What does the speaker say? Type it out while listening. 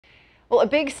Well, a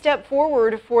big step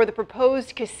forward for the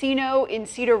proposed casino in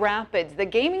Cedar Rapids. The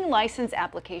gaming license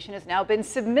application has now been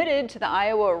submitted to the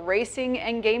Iowa Racing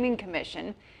and Gaming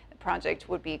Commission. The project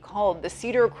would be called the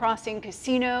Cedar Crossing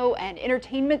Casino and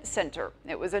Entertainment Center.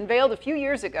 It was unveiled a few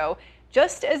years ago,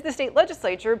 just as the state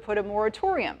legislature put a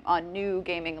moratorium on new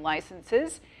gaming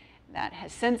licenses. That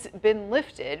has since been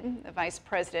lifted. The Vice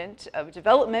President of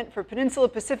Development for Peninsula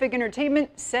Pacific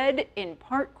Entertainment said in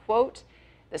part, quote,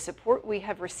 "The support we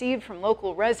have received from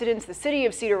local residents, the city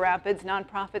of Cedar Rapids,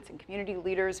 nonprofits, and community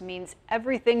leaders means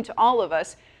everything to all of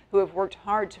us who have worked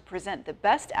hard to present the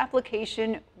best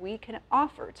application we can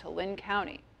offer to Linn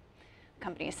County." The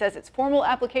company says its formal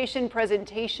application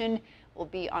presentation will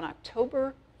be on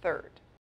October 3rd.